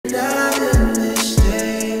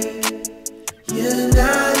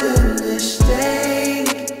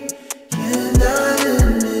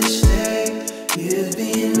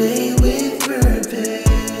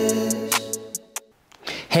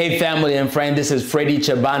friend. This is Freddie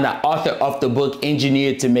Chabana, author of the book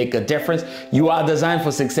Engineered to Make a Difference. You are designed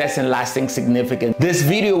for success and lasting significance. This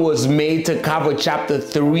video was made to cover chapter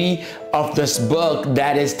 3 of this book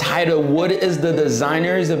that is titled, What is the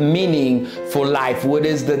Designer's Meaning for Life? What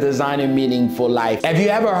is the designer meaning for life? Have you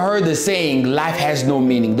ever heard the saying, life has no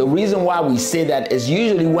meaning? The reason why we say that is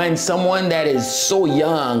usually when someone that is so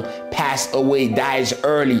young passed away, dies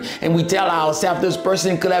early, and we tell ourselves this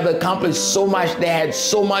person could have accomplished so much, they had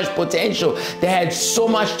so much potential, they had so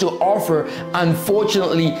much to offer.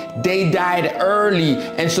 Unfortunately, they died early,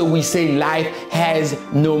 and so we say life has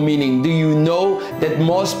no meaning. Do you know that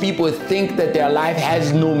most people think that their life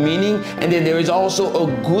has no meaning? And then there is also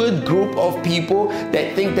a good group of people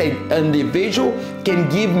that think that an individual can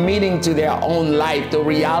give meaning to their own life. The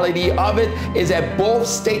reality of it is that both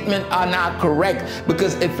statements are not correct,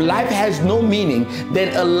 because if life has no meaning,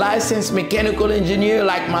 then a licensed mechanical engineer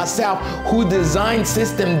like myself, who designs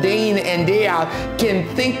systems day in and day out, can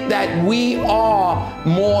think that we are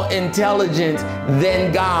more intelligent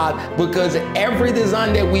than God, because every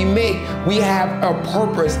design that we make, we have a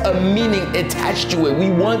purpose, a meaning attached to it.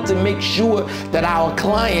 We want to make sure that our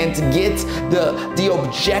client gets the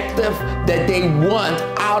objective that they want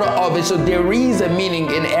out of it. So there is a meaning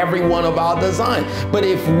in every one of our designs. But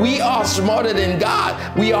if we are smarter than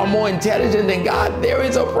God, we are more intelligent than God, there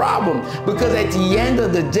is a problem, because at the end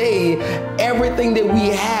of the day, everything that we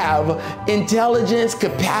have, intelligence,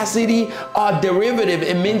 capacity, are derivative.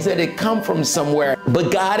 It means that it comes from somewhere.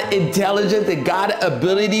 But God intelligence and God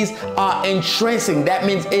abilities are intrinsic. That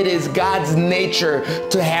means it is God's nature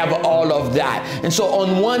to have all of that. And so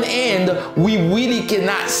on one end, we really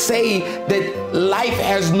cannot say that life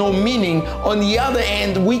has no meaning. On the other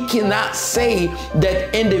end, we cannot say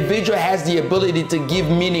that individual has the ability to give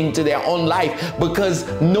meaning to their own life, because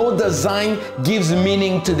no design gives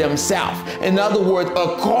meaning to themselves. In other words,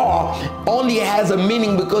 a car only has a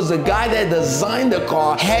meaning because the guy that designed the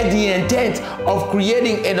car had the intent of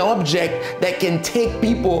creating an object that can take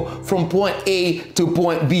people from point A to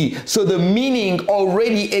point B. So the meaning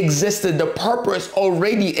already existed, the purpose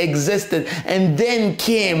already existed, and then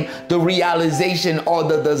came the realization or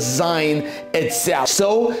the design itself.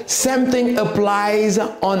 So same thing applies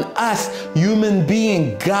on us, human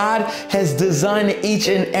being. God has designed each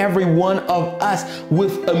and every one of us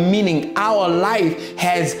with a meaning. Our life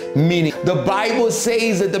has meaning. The Bible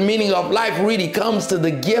says that the meaning of life really comes to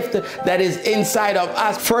the gift that is inside of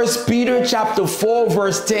us. 1 Peter chapter 4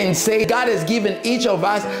 verse 10 says God has given each of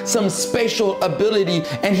us some special ability,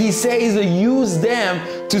 and he says to use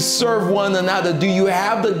them to serve one another. Do you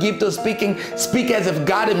have the gift of speaking? Speak as if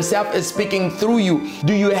God himself is speaking through you.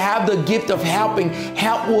 Do you have the gift of helping?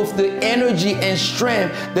 Help with the energy and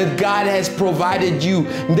strength that God has provided you.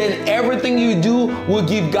 Then everything you do will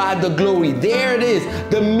give God the glory. There it is.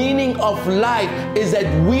 The meaning of life is that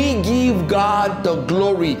we give God the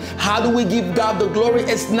glory. How do we give God the glory?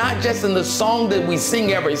 It's not just in the song that we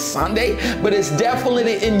sing every Sunday, but it's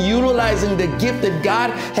definitely in utilizing the gift that God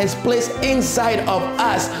has placed inside of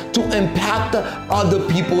us to impact other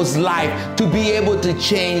people's life, to be able to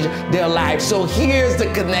change their lives. So here's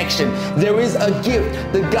the connection. There is a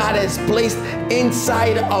gift that God has placed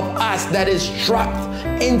inside of us that is trapped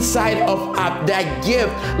inside of us. That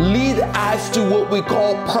gift leads us to what we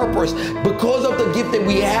call purpose. Because of the gift that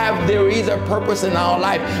we have, there is a purpose in our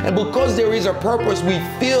life. And because there is a purpose, we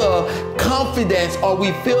feel confidence, or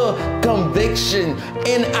we feel conviction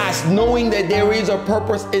in us, knowing that there is a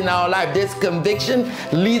purpose in our life. This conviction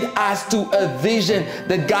leads us to a vision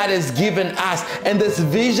that God has given us. And this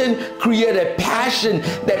vision creates a passion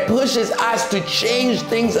that pushes us to change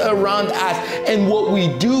things around us. And what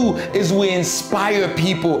we do is we inspire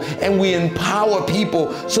people and we empower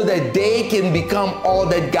people so that they can become all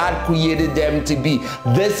that God created them to be.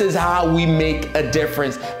 This is how we make a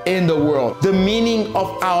difference in the world. The meaning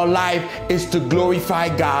of our life is to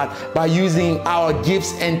glorify God by using our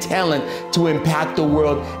gifts and talent to impact the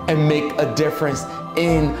world and make a difference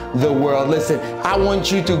in the world. Listen, I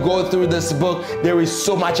want you to go through this book. There is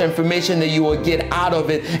so much information that you will get out of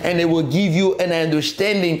it, and it will give you an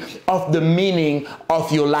understanding of the meaning of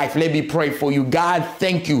your life. Let me pray for you. God,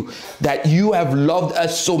 thank you that you have loved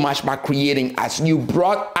us so much by creating us. You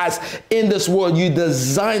brought us in this world. You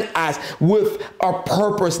designed us with a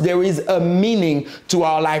purpose. There is a meaning to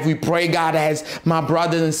our life. We pray, God, as my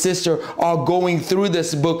brothers and sisters are going through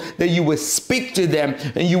this book, that you will speak to them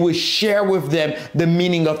and you will share with them the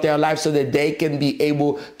meaning of their life so that they can be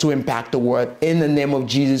able to impact the world. In the name of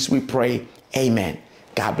Jesus, we pray. Amen.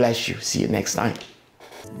 God bless you. See you next time.